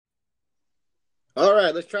All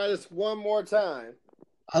right, let's try this one more time.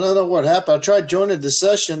 I don't know what happened. I tried joining the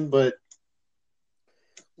session, but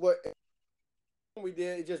What we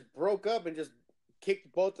did, it just broke up and just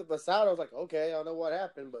kicked both of us out. I was like, okay, I don't know what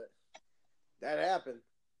happened, but that happened.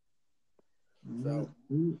 So,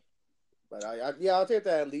 but yeah, I'll take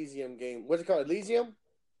that Elysium game. What's it called? Elysium?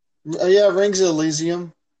 yeah, Rings of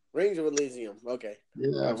Elysium. Rings of Elysium. Okay.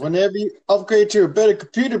 Yeah, I'll check. whenever you upgrade to a better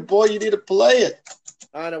computer, boy, you need to play it.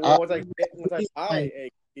 I know. I, Well, once I buy a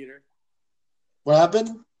computer, what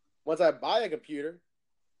happened? once I buy a computer,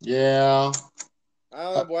 Yeah, I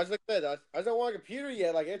don't uh, know, boy. Like I said, I just don't want a computer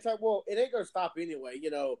yet. Like it's like, well, it ain't gonna stop anyway.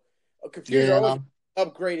 Computers are always yeah.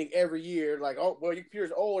 upgrading every year. Like, oh, well, your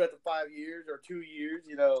computer's old after 5 years or 2 years.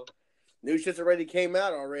 New shit's already came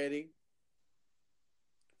out already.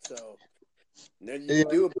 So nothing you Yeah,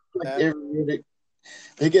 can do about like that. every year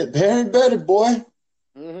they get better and better, boy.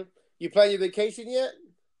 Mm-hmm. You plan your vacation yet?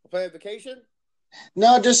 Plan a vacation?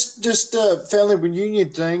 No, just family reunion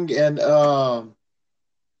thing, and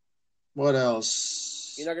what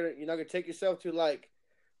else? You're not gonna take yourself to like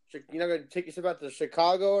you're not gonna take yourself out to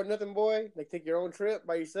Chicago or nothing, boy. Like take your own trip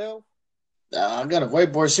by yourself. I gotta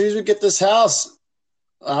wait, boy. As soon as we get this house,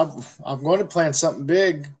 I'm going to plan something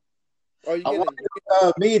big. Or you I getting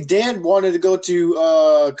wanted, me and Dan wanted to go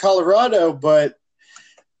to Colorado, but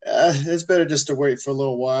it's better just to wait for a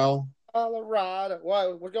little while. Colorado? Why?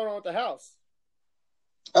 What's going on with the house?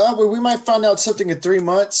 But we might find out something in 3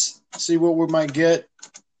 months. See what we might get.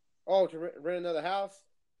 Oh, to rent another house?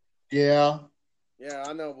 Yeah, Yeah,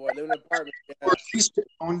 I know, boy. Live in an apartment. or Yeah, at least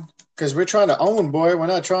own, because we're trying to own, boy. We're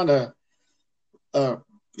not trying to, uh,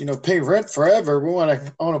 pay rent forever. We want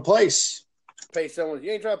to own a place. pay someone.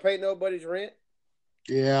 You ain't trying to pay nobody's rent.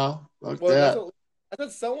 Yeah, like Well, that. that's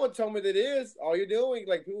what someone told me that is. All you're doing,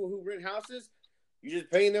 like people who rent houses, you just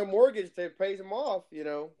paying their mortgage to pay them off.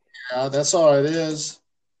 Yeah, that's all it is.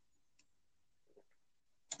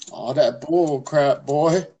 All that bull crap,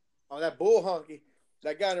 boy. Oh, that bull honky.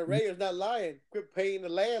 That guy in the radio's not lying. Quit paying the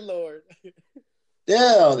landlord.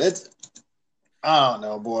 Yeah, that's. I don't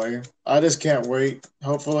know, boy. I just can't wait.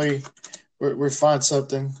 Hopefully, we find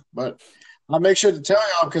something. But I'll make sure to tell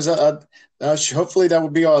y'all because hopefully that will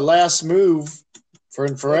be our last move for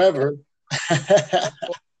and Heck yeah. forever.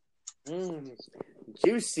 Mm,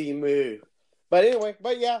 juicy move. But anyway,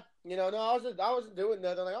 but yeah, no, I wasn't doing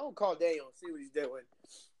nothing. Like, I'll call Daniel and see what he's doing.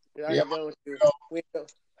 I Yeah, ain't going to.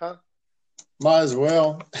 Huh? might as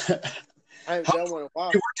well. I haven't How done one in a you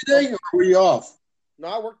while. work today, or were you off? No,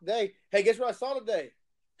 I worked today. Hey, guess what I saw today?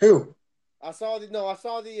 Who? I saw the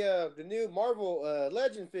new Marvel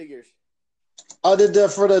Legend figures. I did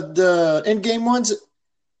for the in game ones.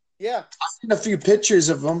 Yeah, I've seen a few pictures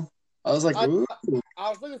of them. I was like, I ooh, I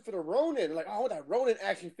was looking for the Ronin. Like, oh, that Ronin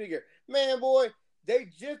action figure. Man, boy, they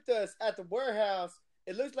gypped us at the warehouse.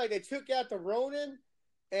 It looks like they took out the Ronin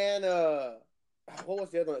and what was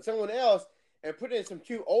the other one? Someone else and put in some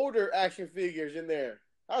two older action figures in there.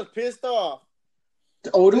 I was pissed off.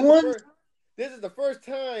 the older This is the ones. first. This is the first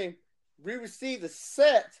time we received a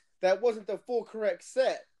set that wasn't the full correct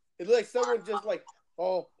set. It looked like someone just like,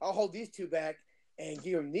 oh, I'll hold these two back and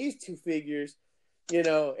give them these two figures, and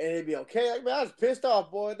it'd be okay. Like, man, I was pissed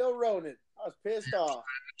off, boy. No Ronin. I was pissed off.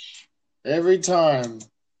 Every time.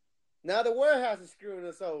 Now the warehouse is screwing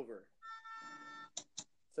us over.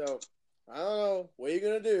 So I don't know what you're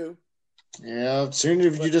gonna do, Yeah, sooner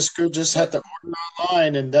if you but just could just have but to order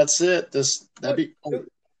online and that's it. This that'd but be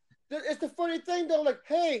it's the funny thing though. Like,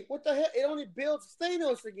 hey, what the heck? It only builds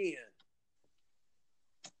Thanos again.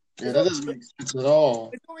 yeah, It's that only, doesn't make sense at all.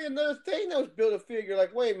 it's only another Thanos build a figure.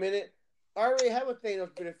 Like, wait a minute, I already have a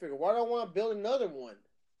Thanos build a figure. Why do I want to build another one?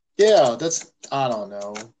 Yeah, that's I don't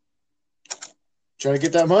know. Trying to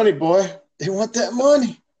get that money, boy. They want that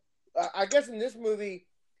money. I guess in this movie,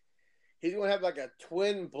 he's gonna have like a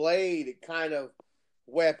twin blade kind of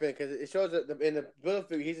weapon because it shows that in the build a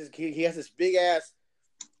figure he has this big ass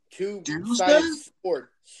two Doomsday? sided sword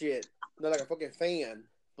shit, not like a fucking fan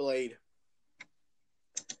blade.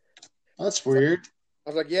 That's So weird. I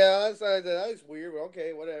was like, yeah, that's weird, but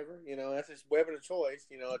okay, whatever. That's his weapon of choice.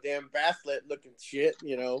 A damn bathlet looking shit.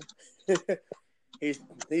 He's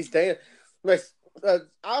he's staying. Like,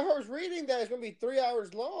 I was reading that it's gonna be 3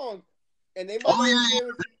 hours long, and they might Oh not yeah, even be yeah.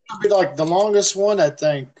 able, That'd be like the longest one, I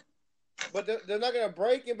think. but they're not gonna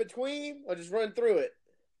break in between or just run through it.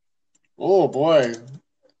 Oh boy.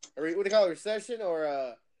 Or what do they call it, recession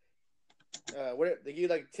or what they give you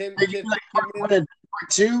like 10, Hey, you 10 like 15 part minutes. one and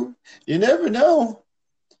part two? You never know.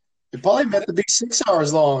 It probably meant to be 6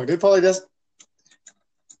 hours long. They probably just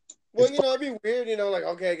Well, if it'd be weird. Like,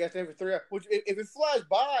 okay, I guess in for 3 hours. Which if it flies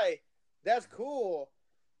by, that's cool.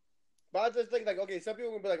 But I just think like, okay, some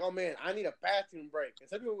people will be like, oh man, I need a bathroom break, and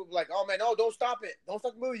some people will be like, oh man, no, don't stop it, don't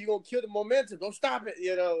stop the movie, you're gonna kill the momentum, don't stop it,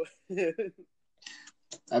 you know.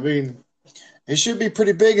 I mean, it should be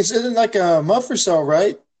pretty big. It's in like a month or so,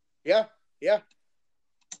 right? Yeah, yeah.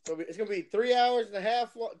 So it's gonna be 3 hours and a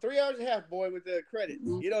half. 3 hours and a half, boy, with the credits.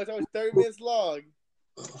 You know, it's always 30 minutes long.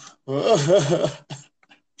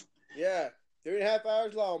 Yeah, 3.5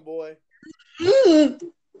 hours long, boy.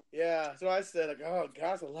 Yeah. So I said, like, oh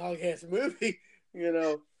god, it's a long ass movie, you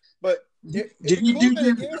know. But Did it's you cool do that it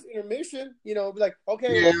your? gives intermission. You know, be like,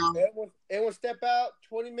 okay, Yeah, everyone step out,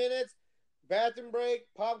 20 minutes, bathroom break,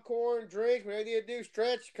 popcorn, drink, whatever you do,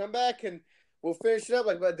 stretch, come back, and we'll finish it up.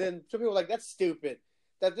 Like, but then some people are like, that's stupid.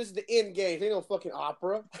 That this is the end game. They ain't no fucking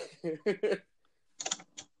opera.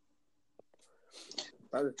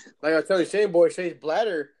 Like I was telling Shane, boy, Shane's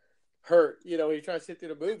bladder hurt. You know, he's trying to sit through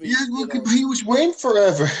the movie. yeah. You know, He was waiting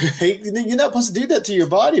forever. You're not supposed to do that to your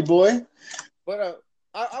body, boy. but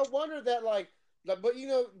I wonder that but you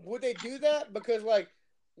know, would they do that? Because like,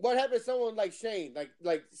 what happened to someone like Shane?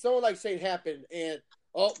 Like someone like Shane happened, and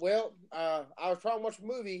oh well, I was trying to watch a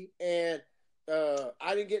movie, and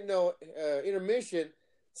I didn't get no intermission,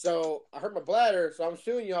 so I hurt my bladder. So I'm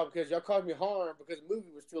suing y'all because y'all caused me harm because the movie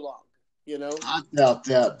was too long. You know, I doubt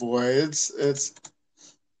that, boy. It's.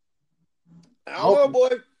 I don't know, Hope boy.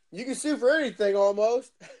 You can sue for anything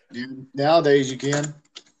almost. nowadays you can.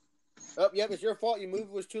 Oh, yep, it's your fault. Your movie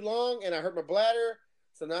was too long, and I hurt my bladder,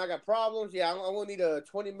 so now I got problems. Yeah, I'm gonna need a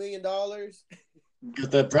 $20 million.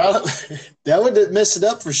 Get that proud. That would mess it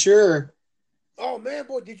up for sure. Oh man,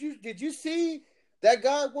 boy, did you see that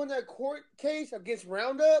guy won that court case against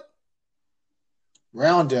Roundup?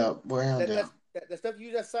 Roundup, That roundup. that stuff you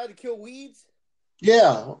use outside to kill weeds.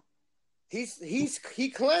 Yeah. He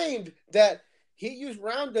claimed that he used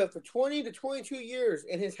Roundup for 20 to 22 years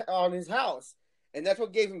in his on his house, and that's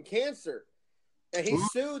what gave him cancer. And he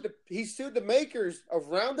sued the makers of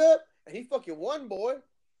Roundup, and he fucking won, boy.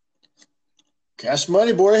 Cash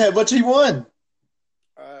money, boy. How much he won?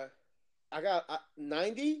 Uh, I got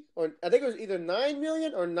 90, or I think it was either 9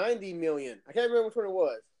 million or 90 million. I can't remember which one it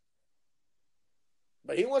was.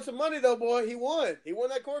 But he won some money though, boy. He won. He won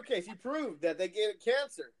that court case. He proved that they gave it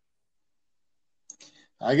cancer.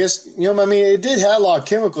 I guess I mean, it did have a lot of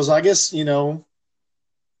chemicals. I guess Mm-hmm.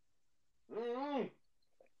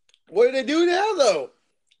 What do they do now though?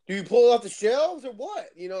 Do you pull it off the shelves or what?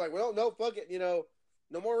 You know, like, well, no, fuck it. You know,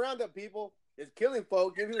 no more Roundup, people. It's killing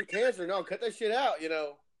folk, giving you cancer. No, cut that shit out. You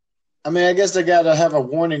know. I mean, I guess they got to have a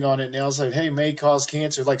warning on it now. It's like, hey, may cause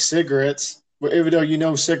cancer, like cigarettes. But even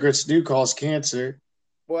though cigarettes do cause cancer.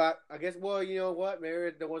 Well, I guess. Well, you know what?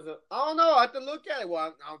 Maybe there was a. I don't know. I have to look at it.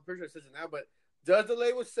 Well, I'm pretty sure it says it now. But does the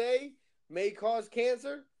label say may cause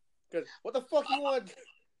cancer? Because what the fuck you want to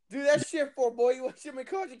do that shit for, boy? You want shit may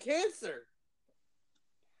cause you cancer?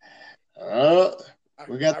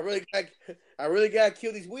 We got I really gotta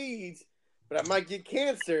kill these weeds, but I might get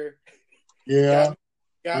cancer. yeah.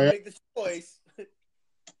 Gotta make the choice.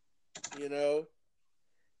 You know.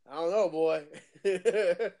 I don't know, boy.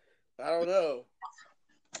 I don't know.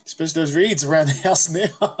 Especially those reeds around the house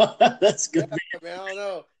now. That's good. Yeah, man, I don't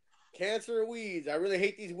know. Cancer or weeds. I really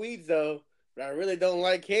hate these weeds though, but I really don't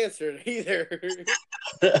like cancer either.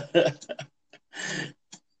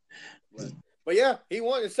 But yeah, he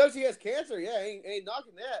won. It sucks he has cancer. Yeah, ain't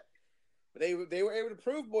knocking that. But they were able to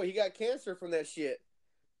prove, boy, he got cancer from that shit.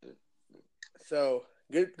 So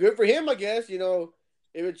good for him, I guess. You know,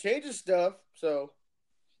 it would change his stuff. So,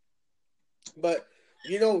 but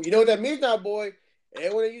you know what that means now, boy.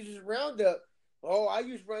 Everyone that uses Roundup, oh, I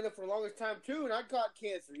used Roundup for the longest time too, and I caught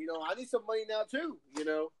cancer. You know, I need some money now too. You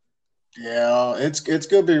know. Yeah, it's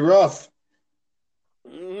gonna be rough.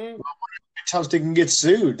 Mm-hmm. Times they can get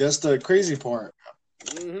sued. That's the crazy part.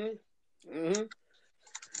 Mm-hmm. Mm-hmm.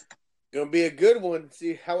 Gonna be a good one.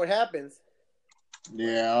 See how it happens.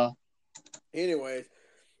 Yeah. Anyways,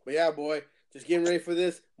 but yeah, boy, just getting ready for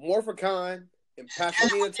this Morphicon in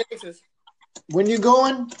Pasadena, Texas. When you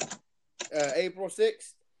going? April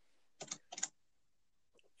 6th.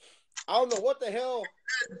 I don't know what the hell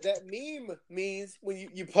that meme means when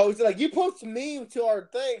you post it. Like, you post a meme to our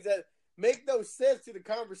things that make no sense to the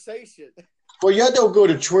conversation. Well, y'all don't go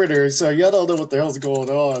to Twitter, so y'all don't know what the hell's going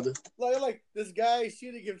on. Like this guy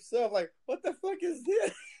shooting himself. Like, what the fuck is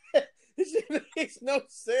this? This shit makes no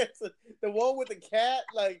sense. The one with the cat,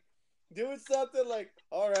 like, doing something. Like,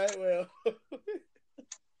 all right, well.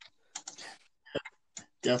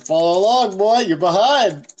 Yeah, follow along, boy. You're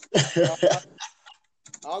behind. I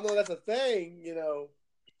don't know. That's a thing, you know.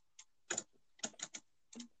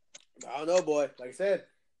 I don't know, boy. Like I said,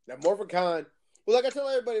 that Morphicon. Well, like I tell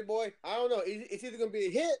everybody, boy, I don't know. It's either gonna be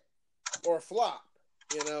a hit or a flop,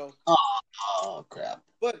 you know. Oh crap.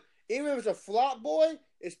 But even if it's a flop, boy,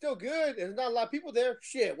 it's still good. There's not a lot of people there.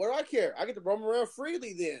 Shit, what do I care? I get to roam around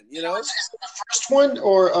freely then, you know? Is it the first one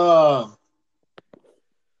or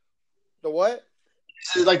The what?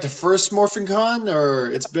 is it like the first Morphin Con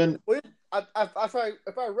or it's been Well,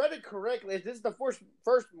 if I read it correctly, this is the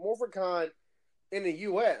first Morphicon in the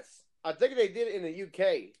U.S. I think they did it in the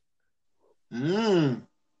U.K.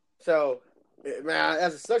 So, man,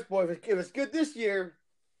 as a such boy, if it's good this year,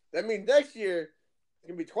 that means next year it's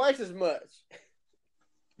gonna be twice as much.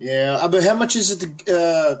 Yeah, but how much is it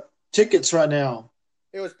the tickets right now?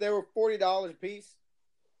 They were $40 a piece.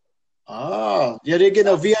 Oh, yeah, they get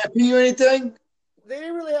no VIP or anything? They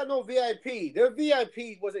didn't really have no VIP. Their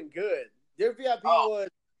VIP wasn't good. Their VIP was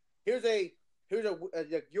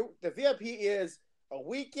the VIP is a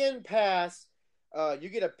weekend pass. You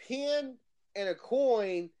get a pin and a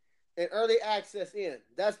coin and early access in.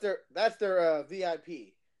 That's their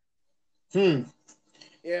VIP.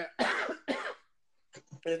 Yeah,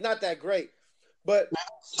 it's not that great, but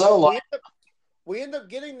So we end up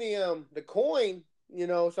getting the coin. You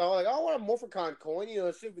know, so I'm like, oh, I want a Morphicon coin. You know,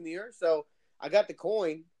 a souvenir. So I got the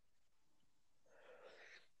coin.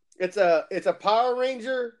 It's a Power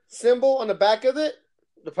Ranger symbol on the back of it.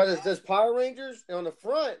 The part that says Power Rangers, and on the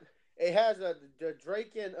front it has the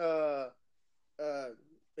Draken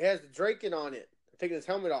it has the Draken on it, taking his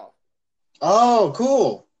helmet off. oh,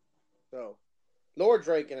 cool. So Lord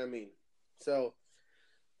Draken, I mean. So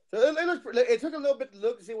it took a little bit to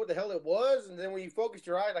look to see what the hell it was, and then when you focused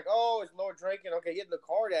your eye, like, oh, it's Lord Draken. Okay, you had to look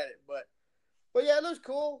hard at it, but yeah, it looks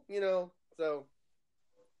cool, you know. So,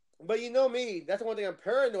 but you know me, that's the one thing I'm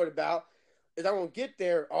paranoid about is I won't get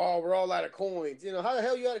there. Oh, we're all out of coins. You know, how the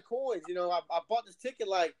hell you out of coins? You know, I bought this ticket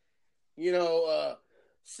like, you know,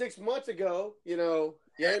 6 months ago. You know,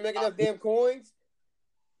 you ain't making enough damn coins.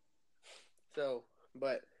 So,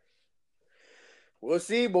 but we'll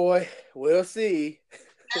see, boy. We'll see.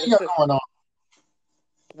 What day you going on?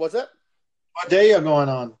 What's up? What day you going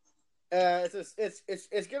on?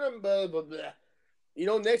 It's gonna blah, blah, blah. You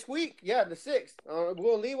know, next week, yeah, the 6th.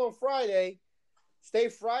 We'll leave on Friday, stay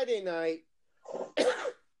Friday night,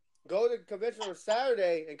 go to the convention on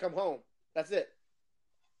Saturday, and come home. That's it.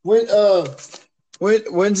 When's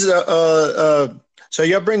so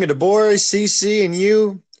you're bringing the boys, CC, and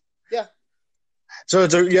you? Yeah. So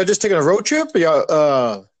you're just taking a road trip? Or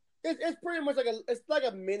y'all, It's pretty much like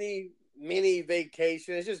a mini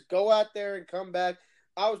vacation. It's just go out there and come back.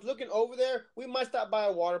 I was looking over there. We might stop by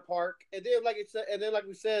a water park, and then like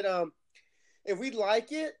we said, if we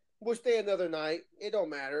like it, we'll stay another night. It don't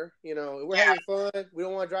matter, you know. We're having fun. We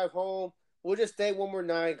don't want to drive home. We'll just stay one more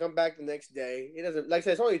night, come back the next day. It doesn't, like I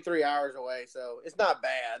said, it's only 3 hours away, so it's not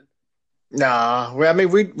bad. nah. Well, I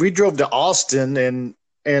mean, we drove to Austin and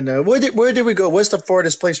where did we go? What's the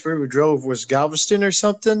farthest place where we drove? Was Galveston or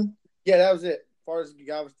something? Yeah, that was it. As far as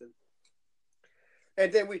Galveston.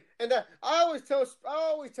 And then I always tell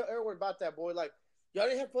everyone about that, boy. Like, y'all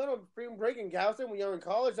didn't have fun on spring break in Galveston when you were in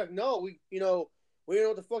college. Like, no, we didn't know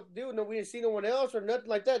what the fuck to do. No, we didn't see no one else or nothing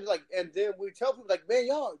like that. Like, and then we tell people like, man,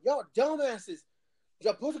 y'all dumbasses.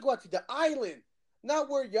 Y'all supposed to go out to the island, not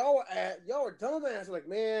where y'all are at. Y'all are dumbasses. Like,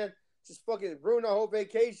 man, just fucking ruined our whole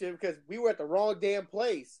vacation because we were at the wrong damn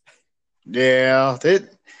place. Yeah.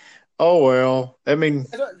 Oh well. I mean,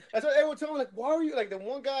 that's what everyone told me. Like, why were you like the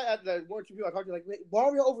one guy at the one or two people I talked to? Like, why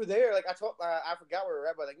were you over there? Like, I forgot where we were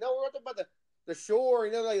at, but like, no, we're not talking about the shore.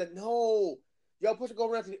 You know, like no, y'all supposed to go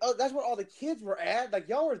around to that's where all the kids were at. Like,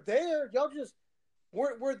 y'all were there. Y'all just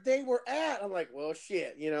weren't where they were at. I'm like, well,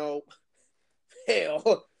 shit, you know,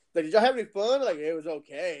 hell. Like, did y'all have any fun? Like, it was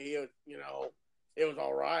okay. It was, you know, it was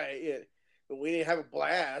all right. But we didn't have a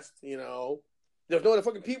blast. You know. There was no other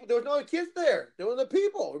fucking people. There was no other kids there. There were no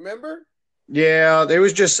people. Remember? yeah, it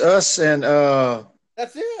was just us and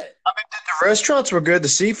That's it. I mean, the restaurants were good. The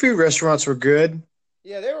seafood restaurants were good.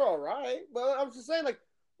 Yeah, they were all right. But I'm just saying, like,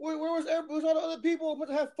 where was all the other people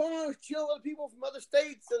supposed to have fun, chill with other people from other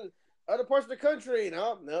states and other parts of the country?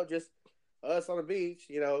 No, just us on the beach,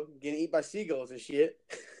 you know, getting eaten by seagulls and shit.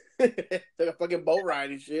 Took a fucking boat ride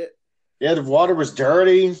and shit. Yeah, the water was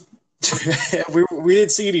dirty. we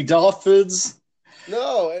didn't see any dolphins.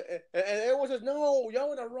 No, and everyone says, no,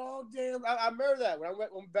 y'all in the wrong damn. I remember that when we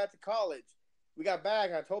went back to college. We got back,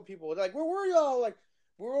 and I told people, like, where were y'all? Like,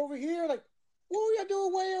 we're over here. Like, what were y'all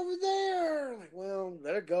doing way over there? Like, well,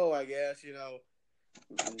 let it go, I guess, you know.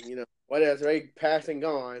 Whatever, it's already past and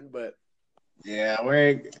gone, but. Yeah, we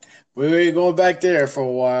ain't going back there for a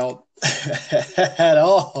while at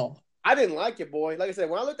all. I didn't like it, boy. Like I said,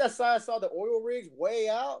 when I looked outside, I saw the oil rigs way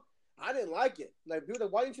out. I didn't like it. Like, people were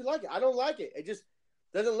like, why didn't you like it? I don't like it. It just,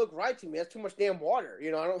 doesn't look right to me. That's too much damn water.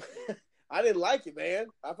 You know, I don't. I didn't like it, man.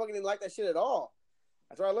 I fucking didn't like that shit at all.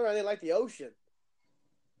 That's what I learned. I didn't like the ocean.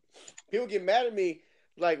 People get mad at me.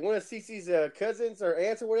 Like one of Cece's cousins or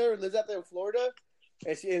aunts or whatever lives out there in Florida,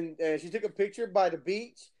 and she took a picture by the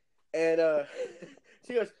beach, and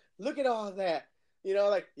she goes, "Look at all that." You know,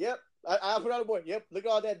 like, yep. I put on the board. Yep, look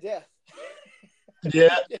at all that death.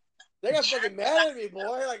 Yeah. They got fucking mad at me,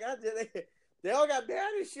 boy. Like, they all got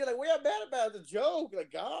mad and shit. Like, what y'all mad about? It's a joke.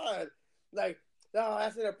 Like, God. Like, no,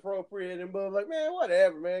 that's inappropriate. And but like, man,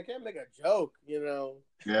 whatever, man. Can't make a joke, you know.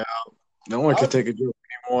 Yeah. No one can take a joke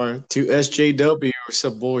anymore. To SJW or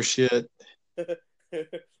some bullshit.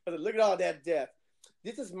 Look at all that death.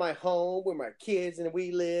 This is my home where my kids and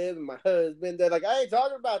we live and my husband. They're like, I ain't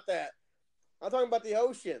talking about that. I'm talking about the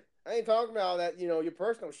ocean. I ain't talking about all that, you know, your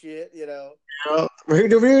personal shit, you know. Yeah. We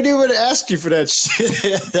didn't even ask you for that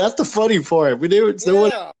shit. That's the funny part. We didn't.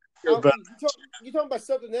 Yeah. You're talking about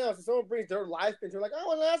something else, and someone brings their life into it. Like, I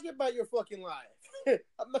want to ask you about your fucking life.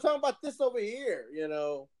 I'm not talking about this over here, you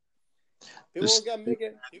know. People always got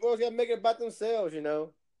to make it about themselves, you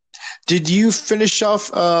know. Did you finish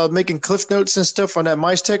off making cliff notes and stuff on that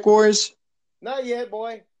Mice Tech Wars? Not yet,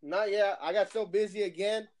 boy. Not yet. I got so busy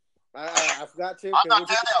again. I forgot to. I knocked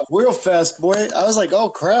that out real fast, boy. I was like, oh,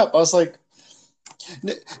 crap. I was like,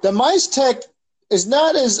 the Mice Tech is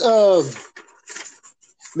not as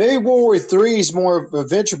maybe World War III is more of a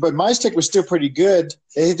venture, but Mice Tech was still pretty good.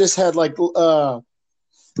 It just had like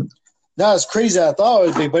not as crazy as I thought it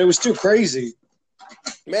would be, but it was still crazy.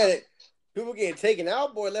 Man, people getting taken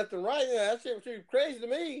out, boy, left and right. Yeah, that shit was pretty crazy to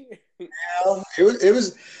me. Yeah, it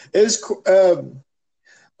was.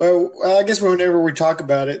 Well, I guess whenever we talk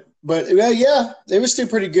about it, but yeah, it was still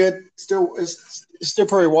pretty good. It's still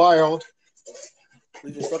pretty wild.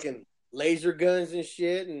 We just fucking laser guns and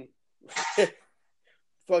shit, and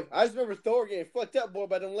fuck. I just remember Thor getting fucked up, boy,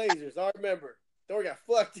 by them lasers. I remember Thor got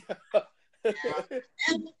fucked up.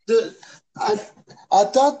 I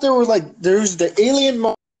thought there's the alien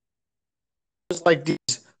was like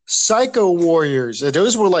these psycho warriors.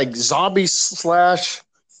 Those were like zombies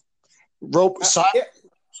 / rope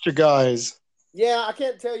guys. Yeah, I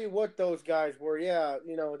can't tell you what those guys were. Yeah,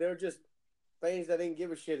 you know, they're just things that didn't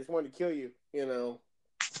give a shit. Just wanted to kill you, you know.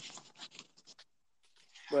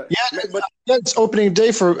 But yeah, but that's opening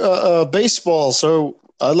day for baseball, so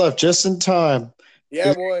I left just in time.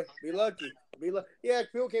 Yeah, boy, be lucky. Yeah,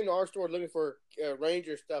 people came to our store looking for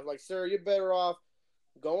Ranger stuff. Like, sir, you're better off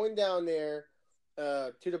going down there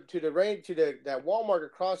to that Walmart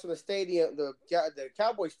across from the stadium, the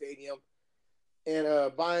Cowboy Stadium,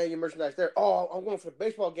 and buying your merchandise there. Oh, I'm going for the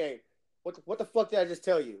baseball game. What the fuck did I just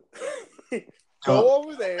tell you? Go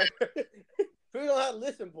over there. People don't have to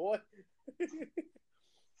listen, boy.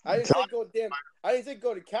 I didn't say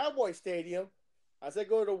go to Cowboy Stadium. I said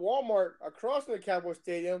go to Walmart across from the Cowboy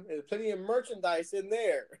Stadium. There's plenty of merchandise in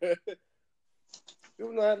there.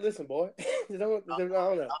 People know how to listen, boy. I don't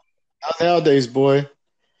know. Not nowadays, boy.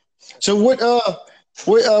 So what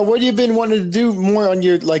have you been wanting to do more on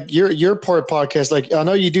your part podcast? Like, I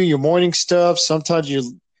know you do your morning stuff. Sometimes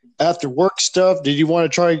you after work stuff. Did you want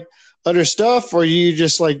to try other stuff, or you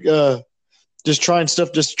just like just trying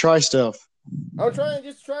stuff just to try stuff? I'm trying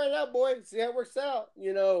just try it out, boy. See how it works out.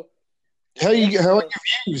 You know. How are your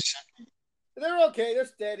views? They're okay. They're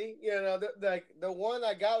steady. You know, the one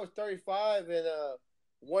I got was 35 in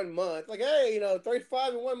 1 month. Like, hey, you know,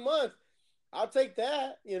 35 in 1 month. I'll take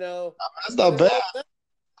that. You know, that's not bad.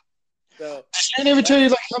 So, did he ever tell you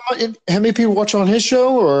like how many people watch on his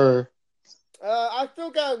show, or? We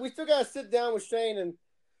still got to sit down with Shane, and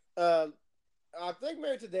I think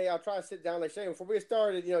maybe today I'll try to sit down like Shane before we get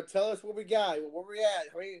started. You know, tell us what we got, where we at,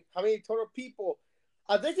 how many total people.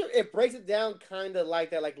 I think it breaks it down kind of like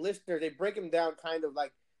that. Like listeners, they break them down kind of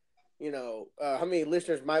like, you know, how many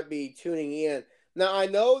listeners might be tuning in. Now I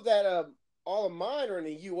know that all of mine are in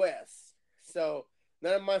the U.S., so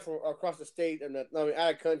none of mine from across the state and out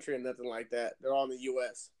of country and nothing like that. They're all in the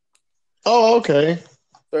U.S. Oh, okay.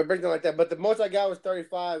 So it breaks down like that. But the most I got was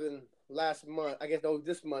 35 in last month. I guess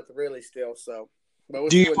this month really still. So, but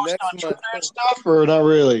do you post on Twitter and stuff or not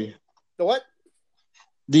really? The what?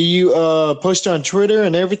 Do you post on Twitter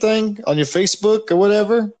and everything on your Facebook or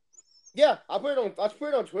whatever? Yeah, I put it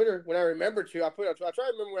on Twitter when I remember to. I try to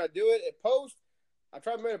remember when I do it. I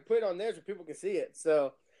try to remember to put it on there so people can see it.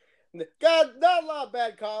 So, God, not a lot of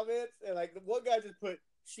bad comments. And like the one guy just put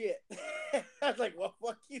shit. I was like, well,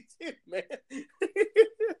 fuck you too, man.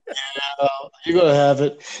 Yeah, you're gonna have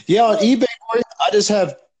it. Yeah, on eBay, I just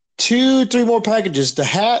have 2-3 more packages. The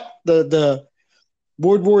hat, the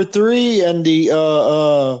World War III, and the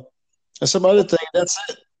some other thing. That's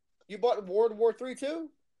it. You bought World War III too?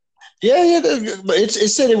 Yeah, but it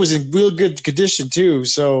said it was in real good condition too.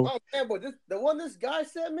 So Oh man, but the one this guy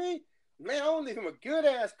sent me, man, I want to leave him a good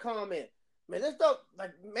ass comment. Man, this stuff,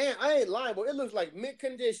 like, man, I ain't lying, but it looks like mint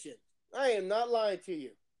condition. I am not lying to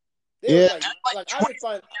you. They was yeah, like I didn't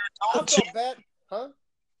find. I felt bad, huh?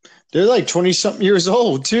 they're like 20 something years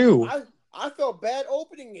old too. I felt bad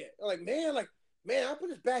opening it. I'm like, man, I put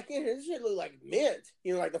this back in here. This shit look like mint.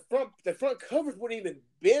 You know, like the front covers wouldn't even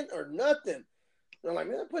bend or nothing. And I'm like,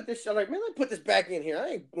 man, let put this back in here. I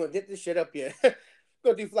ain't gonna get this shit up yet.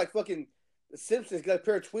 Gonna do like fucking The Simpsons. Got a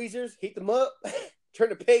pair of tweezers, heat them up, turn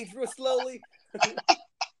the page real slowly.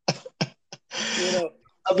 You know,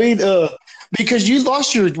 I mean, because you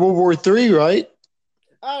lost your World War III, right?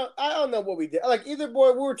 I don't know what we did. Like either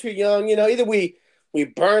boy, we were too young. You know, either we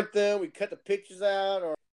burnt them, we cut the pictures out,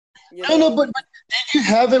 or you I don't know, know, but did you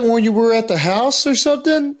have it when you were at the house or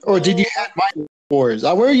something, or did you no, have Mice Wars?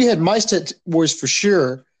 I where you had Mice Wars for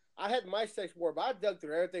sure. I had my sex war, but I dug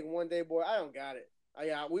through everything one day, boy. I don't got it.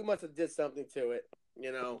 Yeah, we must have did something to it.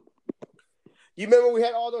 You know, you remember we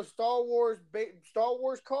had all those Star Wars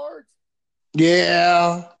cards?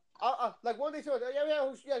 Yeah, Like one day,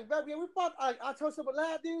 we bought. I told someone,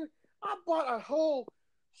 lad, dude, I bought a whole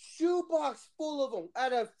shoebox full of them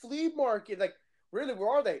at a flea market. Like, really, where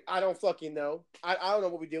are they? I don't fucking know. I don't know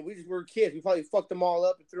what we did. We just were kids. We probably fucked them all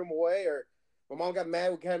up and threw them away, or my mom got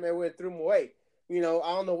mad. We came in and threw them away. You know,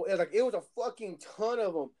 I don't know. It was a fucking ton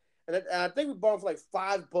of them, and I think we bought them for like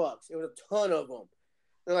 $5. It was a ton of them.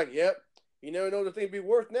 They're like, yep. You never know what the thing be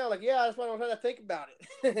worth now. Like, yeah, that's why I'm trying to think about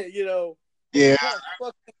it. You know, yeah. we had a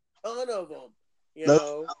fucking ton of them. You That's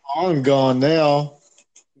know, long gone now.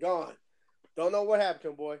 gone. Don't know what happened to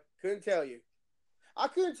him, boy. Couldn't tell you. I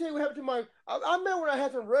couldn't tell you what happened to my. I remember when I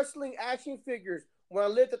had some wrestling action figures when I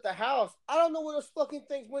lived at the house. I don't know where those fucking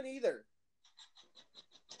things went either.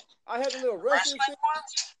 I had the little wrestling figures.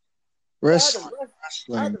 Yeah,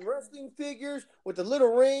 I had Wrestling. the wrestling figures with the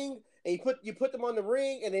little ring, and you put them on the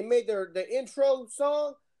ring, and they made the intro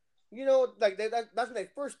song. You know, like that's when they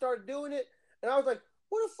first started doing it, and I was like,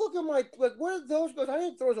 "What the fuck am I like? Where did those go? I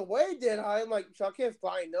didn't throw those away, did I?" I'm like, so I can't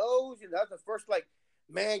find those. And that's the first like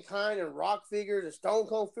Mankind and Rock figures and Stone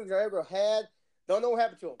Cold figures I ever had. Don't know what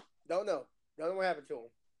happened to them. Don't know what happened to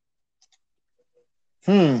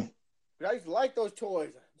them. Hmm. But I used to like those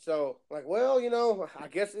toys. So, like, well, you know, I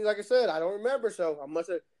guess, like I said, I don't remember. So I must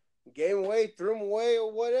have gave them away, threw them away,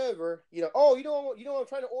 or whatever. You know, oh, you know what I'm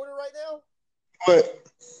trying to order right now? But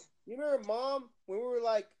You remember mom when we were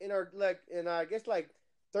like in our, like, in I guess like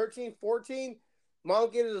 13, 14, mom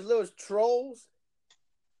gave us those little trolls.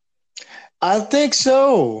 I think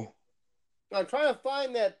so. I'm trying to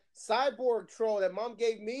find that cyborg troll that mom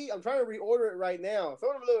gave me. I'm trying to reorder it right now. Some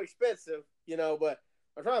of them are a little expensive, you know, but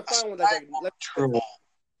I'm trying to find one that's like Troll.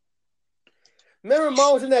 remember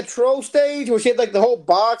mom was in that troll stage where she had like the whole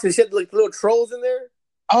box and she had like little trolls in there?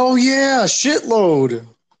 Oh yeah, shitload.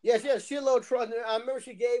 Yeah, she had a shitload of trolls. I remember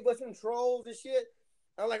she gave us some trolls and shit.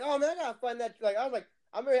 I was like, oh man, I gotta find that. Like, I was like,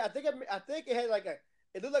 I remember, I think it had like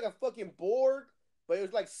it looked like a fucking board, but it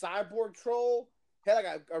was like cyborg troll. Had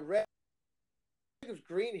like a red, it was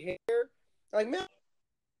green hair. I'm like, man,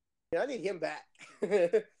 I need him back.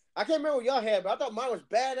 I can't remember what y'all had, but I thought mine was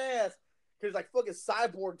badass because like fucking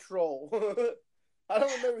cyborg troll. I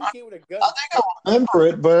don't remember he came with a gun. I think I remember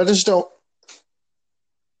it, but I just don't.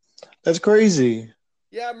 That's crazy.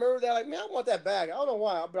 Yeah, I remember that. Like, man, I want that back. I don't know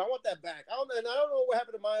why, but I want that back. And I don't know what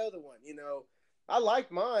happened to my other one. You know, I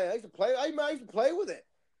liked mine. I used to play. I used to play with it.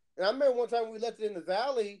 And I remember one time we left it in the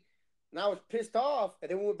valley, and I was pissed off.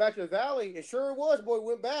 And then we went back to the valley, and sure it was, boy. We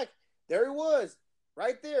went back. There he was,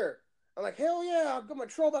 right there. I'm like, hell yeah, I got my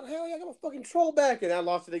troll back. Hell yeah, I got my fucking troll back, and I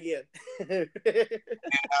lost it again.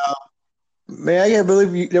 Man, I can't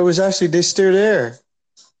believe there was actually they still there.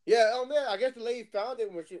 Yeah, oh man, I guess the lady found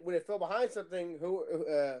it when it fell behind something. I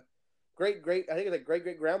think it's like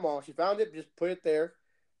great grandma. She found it, just put it there,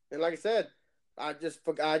 and like I said, I just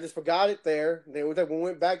forgot it there. And then when we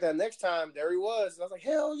went back that next time, there he was. And I was like,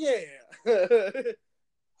 hell yeah!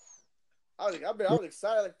 I was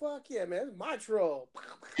excited, like fuck yeah, man, it's my troll.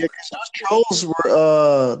 Yeah, 'cause those trolls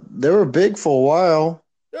were they were big for a while.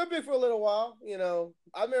 They're big for a little while, you know.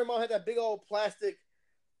 I remember mom had that big old plastic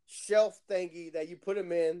shelf thingy that you put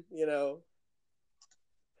them in, you know.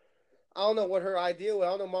 I don't know what her idea was. I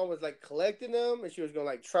don't know. Mom was like collecting them, and she was gonna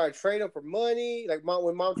like try to trade them for money. Like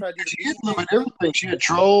when mom tried to do She the had a Beanie little bit Baby of thing. everything. She had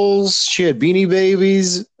trolls. She had Beanie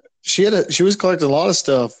Babies. She was collecting a lot of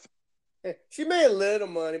stuff. She made a little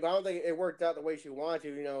money, but I don't think it worked out the way she wanted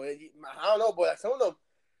to. You know, I don't know, boy. Like some of them,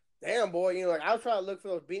 damn boy. You know, like I was trying to look for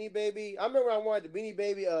those Beanie Baby. I remember I wanted the Beanie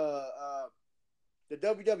Baby. the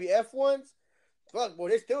WWF ones, fuck, boy,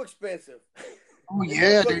 they're still expensive. Oh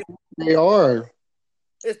yeah, they are.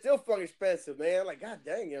 It's still fucking expensive, man. Like, god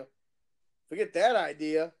dang, you. Forget that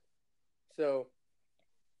idea. So,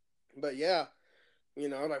 but yeah,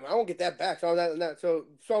 I'm like, I won't get that back. So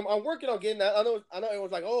I'm working on getting that. I know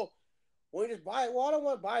everyone's like, oh, well, you just buy it. Well, I don't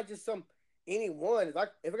want to buy just some any one. If I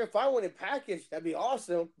can find one in package, that'd be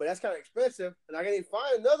awesome. But that's kind of expensive, and I can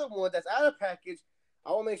find another one that's out of package.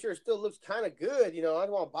 I want to make sure it still looks kind of good. I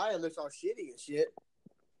don't want to buy it and looks all shitty and shit.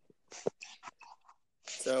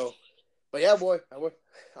 So, but yeah, boy, I don't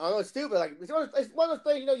know, it's stupid. Like it's one of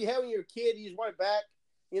those things you have when you're a kid. You just want it back.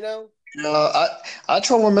 I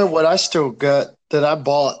try to remember what I still got that I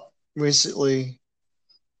bought recently.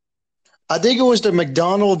 I think it was the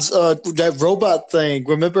McDonald's that robot thing.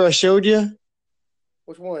 Remember I showed you?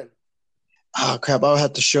 Which one? Oh crap! I'll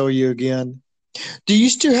have to show you again. Do you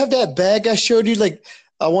still have that bag I showed you? Like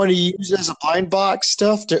I want to use as a blind box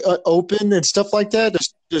stuff to open and stuff like that.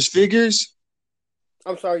 There's figures.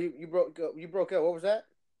 I'm sorry, you broke up. What was that?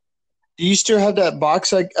 Do you still have that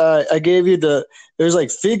box I gave you? There's like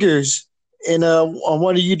figures, and I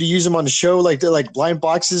wanted you to use them on the show, like they're like blind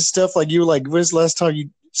boxes stuff. Like you like, when's the last time you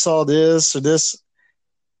saw this or this?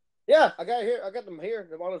 Yeah, I got it here. I got them here.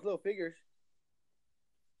 All those little figures.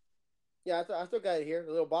 Yeah, I still got it here.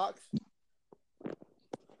 The little box.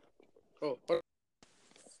 Oh,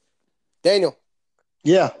 Daniel.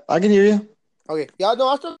 Yeah, I can hear you. Okay. Yeah, no,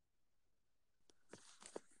 I still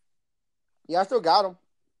got them.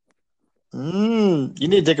 You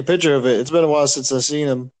need to take a picture of it. It's been a while since I've seen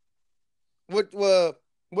him. What you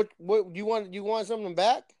want? You want something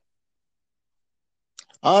back?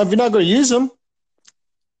 If you're not going to use them,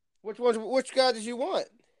 Which guy did you want?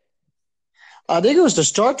 I think it was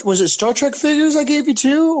Was it Star Trek figures I gave you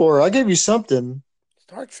too, or I gave you something?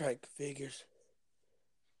 Star Trek figures.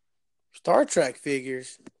 Star Trek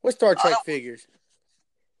figures. What Star Trek figures?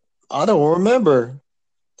 I don't remember.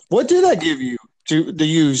 What did I give you to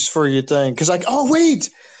use for your thing? Because wait,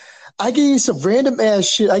 I gave you some random ass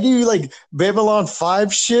shit. I gave you like Babylon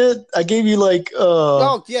 5 shit. I gave you like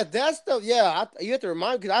Oh yeah, that stuff. Yeah, you have to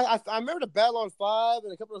remind me because I remember the Babylon 5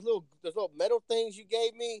 and a couple of those little metal things you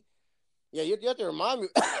gave me. Yeah, you have to remind me.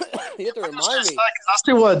 You have to remind me. I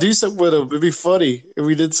still want to do something with them. It'd be funny if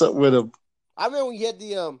we did something with them. I remember when you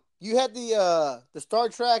had the Star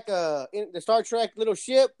Trek the Star Trek little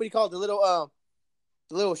ship. What do you call it? The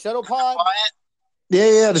little shuttle pod.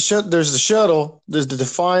 Yeah. There's the shuttle. There's the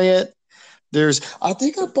Defiant. I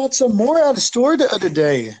think I bought some more out of the store the other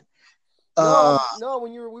day. No,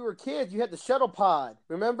 when we were kids, you had the shuttle pod.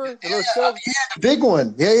 Remember the little shuttle? Yeah, the big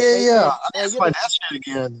one. Yeah. And my that shit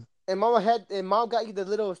again. And Mom got you the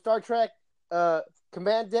little Star Trek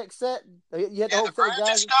command deck set. You had the whole set of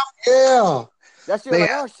guys. Stuff? Yeah. That shit was like,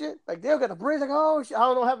 oh shit. Like they got the bridge, like, oh shit. I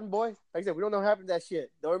don't know what happened, boy. Like I said, we don't know what happened to that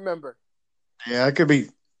shit. Don't remember. Yeah, it could be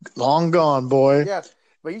long gone, boy. Yeah.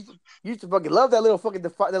 But you used to fucking love that little fucking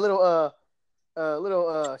little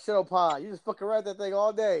shuttle pod. You just fucking ride that thing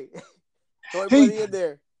all day. Throw everybody in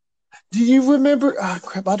there. Do you remember?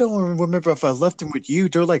 Crap! I don't remember if I left them with you.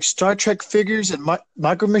 They're like Star Trek figures and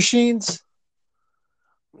micro machines.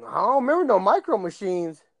 I don't remember no micro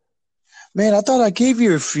machines. Man, I thought I gave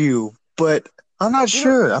you a few, but I'm not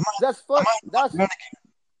sure. That's funny. But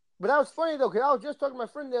that was funny though, because I was just talking to my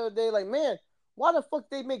friend the other day. Like, man, why the fuck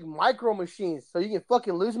they make micro machines so you can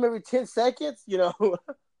fucking lose them every 10 seconds?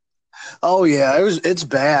 Oh yeah, it's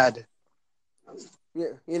bad.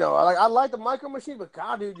 Yeah, I like the micro machine, but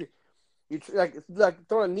God, dude, you like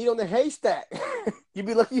throwing a needle in the haystack. You'd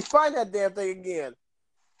be lucky you find that damn thing again.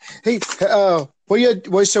 Hey, so what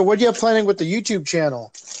are you planning with the YouTube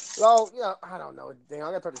channel? Well, I don't know. Dang,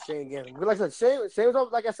 I gotta talk to Shane again. But like I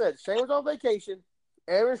said, Shane was on vacation.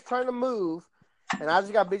 Aaron's trying to move, and I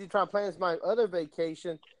just got busy trying to plan my other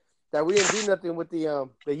vacation that we didn't do nothing with the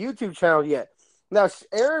YouTube channel yet. Now,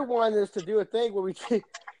 Aaron wanted us to do a thing where we,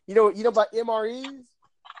 you know about MREs?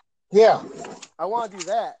 Yeah. I want to do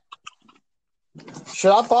that.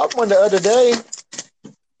 Should I bought one the other day?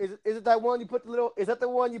 Is it that one you put is that the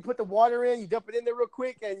one you put the water in, you dump it in there real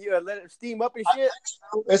quick, and you let it steam up and shit?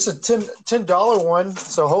 It's a $10 one,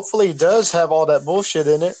 so hopefully it does have all that bullshit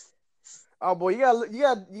in it. Oh boy, you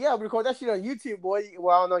gotta record that shit on YouTube, boy.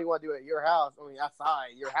 Well, I don't know, you want to do it at your house. I mean,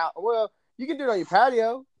 outside your house. Well, you can do it on your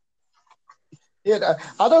patio. Yeah,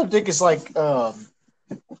 I don't think it's like.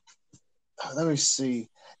 Let me see.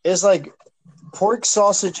 It's like pork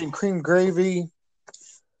sausage and cream gravy.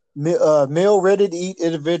 Meal ready to eat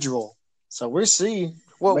individual. So we'll see.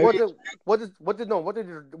 Well, what did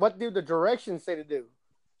the directions say to do?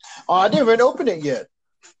 Oh, I didn't even open it yet.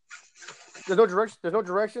 There's no direction. There's no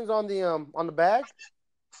directions on the bag.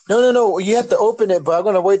 No. You have to open it, but I'm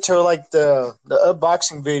gonna wait till like the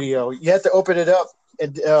unboxing video. You have to open it up,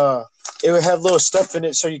 and it would have little stuff in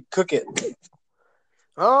it so you cook it.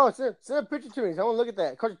 Oh, send a picture to me. I want to look at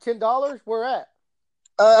that. It cost you $10. Where at?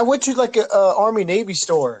 I went to like a Army Navy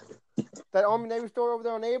store. That Army Navy store over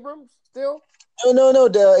there on Abrams. Still? No.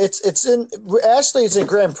 It's in actually it's in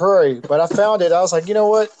Grand Prairie, but I found it. I was like, you know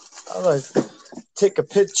what? I'm gonna take a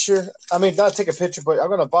picture. I mean, not take a picture, but I'm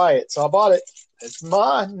gonna buy it. So I bought it. It's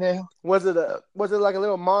mine now. Was it like a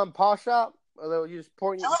little mom and pop shop? A little you just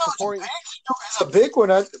supporting? It's a big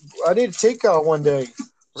one. I need to take out one day.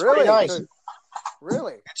 It's Really nice.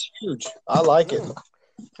 Really? It's huge. I like it.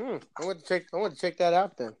 I want to check that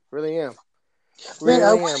out then. Really am. Man,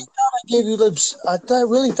 I really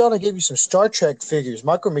thought I gave you some Star Trek figures,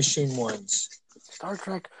 Micro Machine ones. Star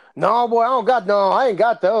Trek? No, boy, I ain't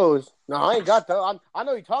got those. No, I ain't got those. I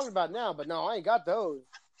know you're talking about now, but no, I ain't got those.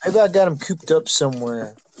 Maybe I got them cooped up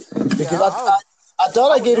somewhere. Because I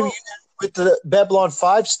thought I gave you with the Babylon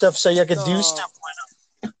 5 stuff so you could do stuff with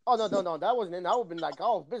them. Oh, no. That wasn't it. That would have been like,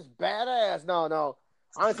 oh, this is badass. No.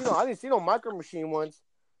 I didn't see no Micro Machine ones.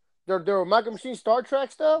 There were Micro Machine Star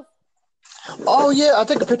Trek stuff? Oh, yeah. I'll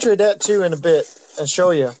take a picture of that, too, in a bit and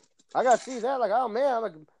show you. I got to see that. Like, oh, man.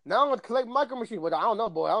 Now I'm going to collect Micro Machines. But I don't know,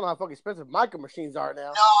 boy. I don't know how fucking expensive Micro Machines are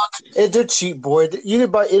now. No, they're cheap, boy. You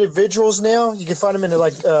can buy individuals now. You can find them in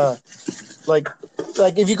like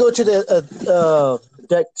if you go to the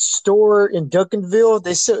that store in Duncanville,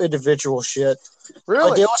 they sell individual shit.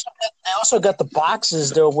 Really? They also got the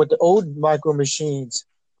boxes though with the old Micro Machines.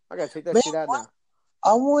 I gotta take that shit out now.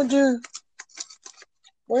 I wonder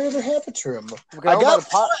whatever happened to them.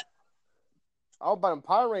 I'll buy them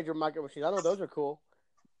Power Ranger Micro Machines. I know those are cool.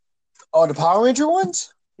 Oh, the Power Ranger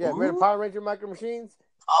ones? Yeah, remember Power Ranger Micro Machines?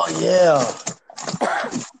 Oh yeah.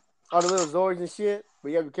 All the little Zords and shit.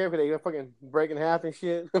 But you gotta be careful, they gonna fucking break in half and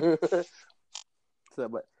shit. So,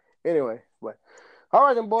 but anyway, all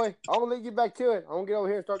right then, boy. I'm gonna lead you back to it. I'm gonna get over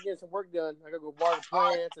here and start getting some work done. I gotta go water the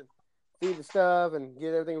plants and feed the stuff and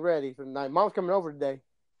get everything ready for the night. Mom's coming over today.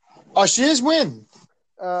 Oh, she is when?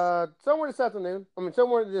 Somewhere this afternoon.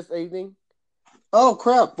 Somewhere this evening. Oh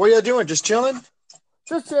crap! What are you doing? Just chilling?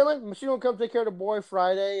 Just chilling. She's gonna come take care of the boy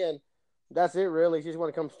Friday, and that's it. Really, she just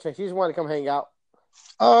want to come hang out.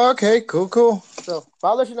 Oh, okay, cool. So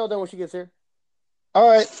I'll let you know then when she gets here. All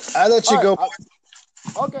right, I'll let you go.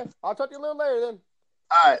 Okay, I'll talk to you a little later then.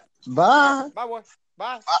 All right, bye. Bye, boy.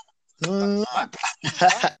 Bye. Bye. Bye.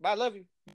 Bye. Bye. Love you.